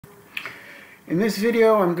In this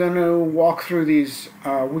video, I'm going to walk through these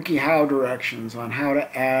WikiHow directions on how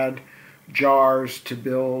to add jars to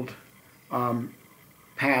build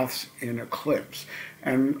paths in Eclipse.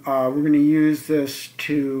 And we're going to use this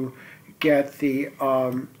to get the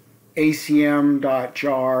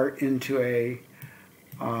acm.jar into a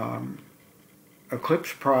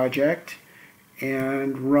Eclipse project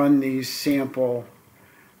and run these sample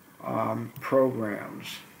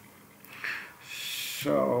programs.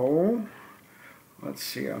 So let's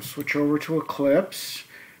see, I'll switch over to Eclipse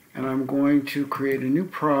and I'm going to create a new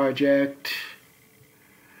project,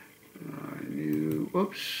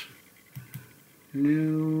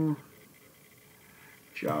 new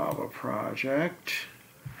Java project.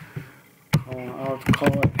 I'll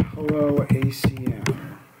call it Hello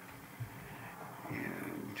ACM,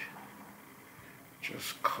 and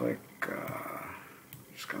just click,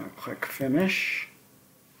 just going to click Finish,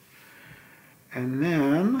 and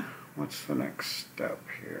then what's the next step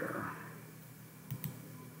here?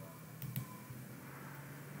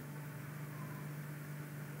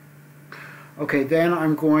 Okay, then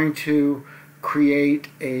I'm going to create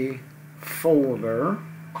a folder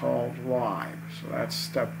called Live. So that's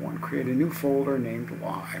step one. Create a new folder named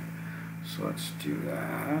Live. So let's do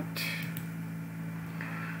that.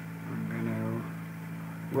 I'm going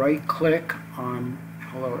to right click on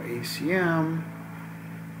Hello ACM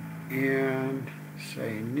and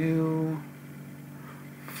say New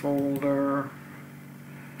Folder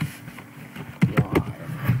Live.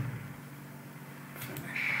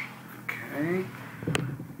 Finish. Okay.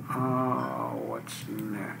 What's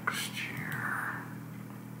next here?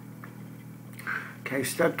 Okay,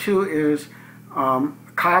 step two is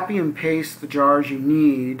copy and paste the jars you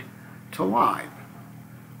need to Live.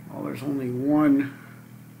 Well, there's only one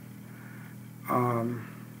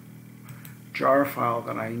jar file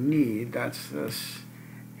that I need. That's this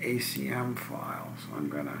ACM file. So I'm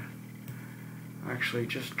going to actually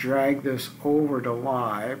just drag this over to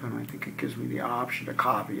Live, and I think it gives me the option to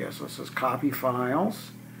copy. Yes, so it says copy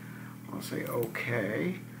files. I'll say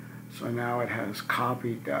OK. So now it has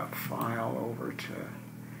copied that file over to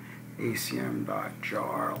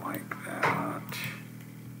acm.jar like that.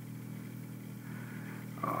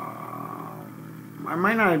 I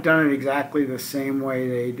might not have done it exactly the same way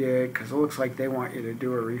they did, because it looks like they want you to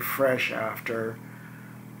do a refresh after.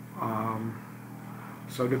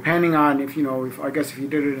 So depending on if I guess if you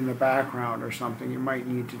did it in the background or something, you might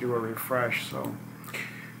need to do a refresh. So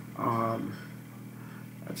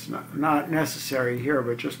that's not necessary here,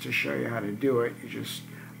 but just to show you how to do it, you just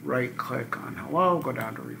right click on Hello, go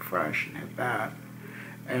down to refresh and hit that.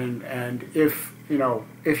 And if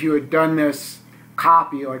if you had done this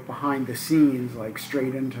copy like behind the scenes, like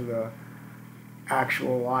straight into the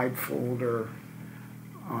actual Live folder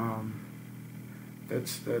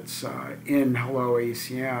that's in Hello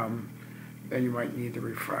ACM, then you might need to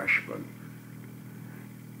refresh. But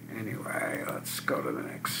anyway, let's go to the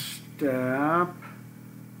next step.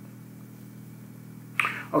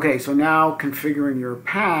 Okay, so now configuring your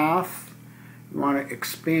path, you want to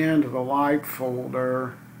expand the Live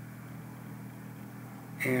folder,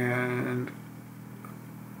 and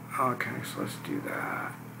okay, so let's do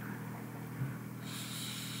that.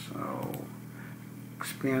 So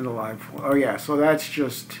expand the Live folder. Oh yeah, so that's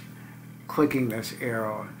just clicking this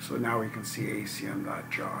arrow. So now we can see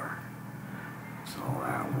acm.jar. So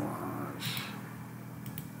that was,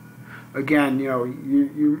 again,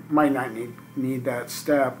 you might not need that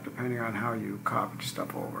step depending on how you copied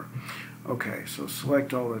stuff over. Okay, so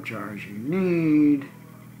select all the jars you need.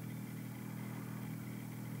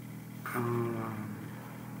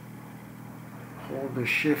 Hold the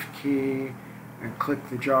Shift key and click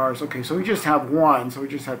the jars. Okay, so we just have one, so we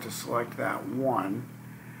just have to select that one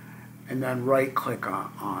and then right click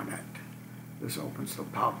on it. This opens the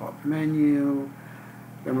pop-up menu.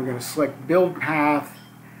 Then we're going to select Build Path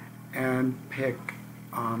and pick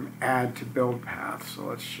Add to Build Path. So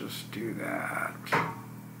let's just do that.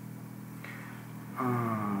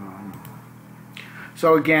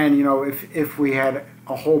 So again, if we had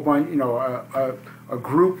a whole bunch, a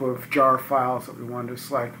group of jar files that we wanted to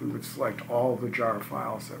select, we would select all the jar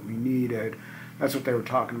files that we needed. That's what they were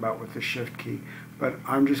talking about with the Shift key. But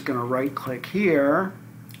I'm just going to right click here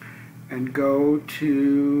and go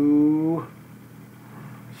to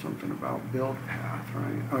something about build path,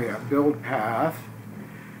 right? Oh yeah, build path,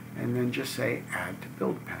 and then just say add to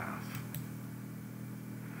build path.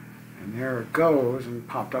 And there it goes, and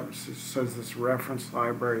popped up. It says this reference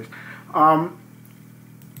libraries.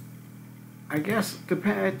 I guess it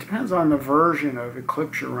depends on the version of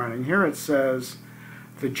Eclipse you're running. Here it says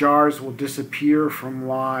the jars will disappear from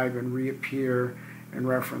Live and reappear and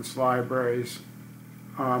reference libraries.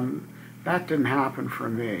 That didn't happen for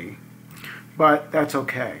me, but that's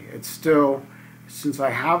okay. It's still, since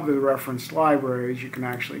I have the reference libraries, you can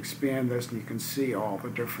actually expand this and you can see all the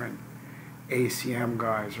different ACM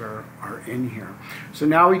guys are in here. So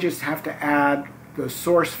now we just have to add the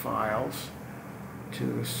source files to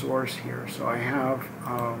the source here. So I have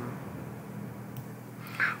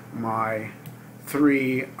my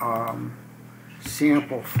 3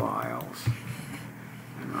 sample files,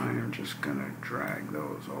 and I am just going to drag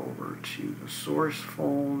those over to the source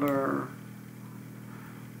folder,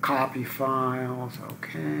 copy files,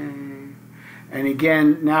 okay. And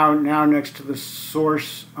again, now next to the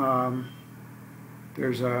source,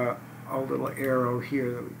 there's a little arrow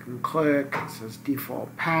here that we can click. It says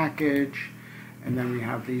default package, and then we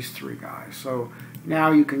have these 3 guys. So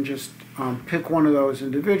now you can just pick one of those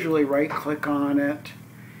individually, right-click on it,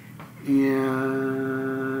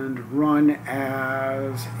 and run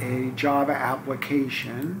as a Java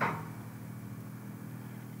application.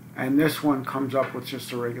 And this one comes up with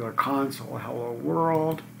just a regular console, hello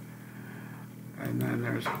world. And then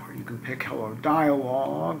you can pick hello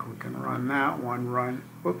dialog. We can run that one, run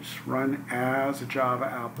as a Java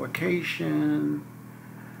application.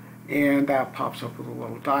 And that pops up with a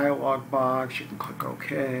little dialog box. You can click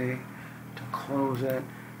OK to close it.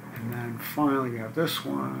 And then finally we have this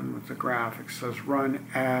one with the graphics. It says run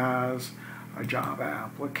as a Java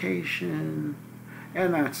application.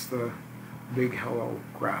 And that's the big hello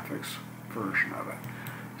graphics version of it.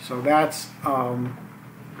 So that's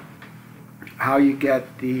how you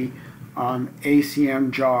get the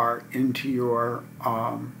ACM jar into your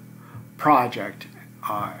project,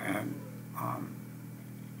 and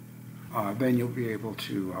then you'll be able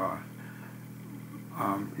to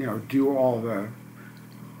do all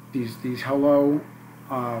these hello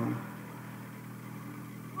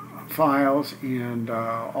files and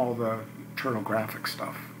all the turtle graphic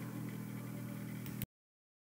stuff.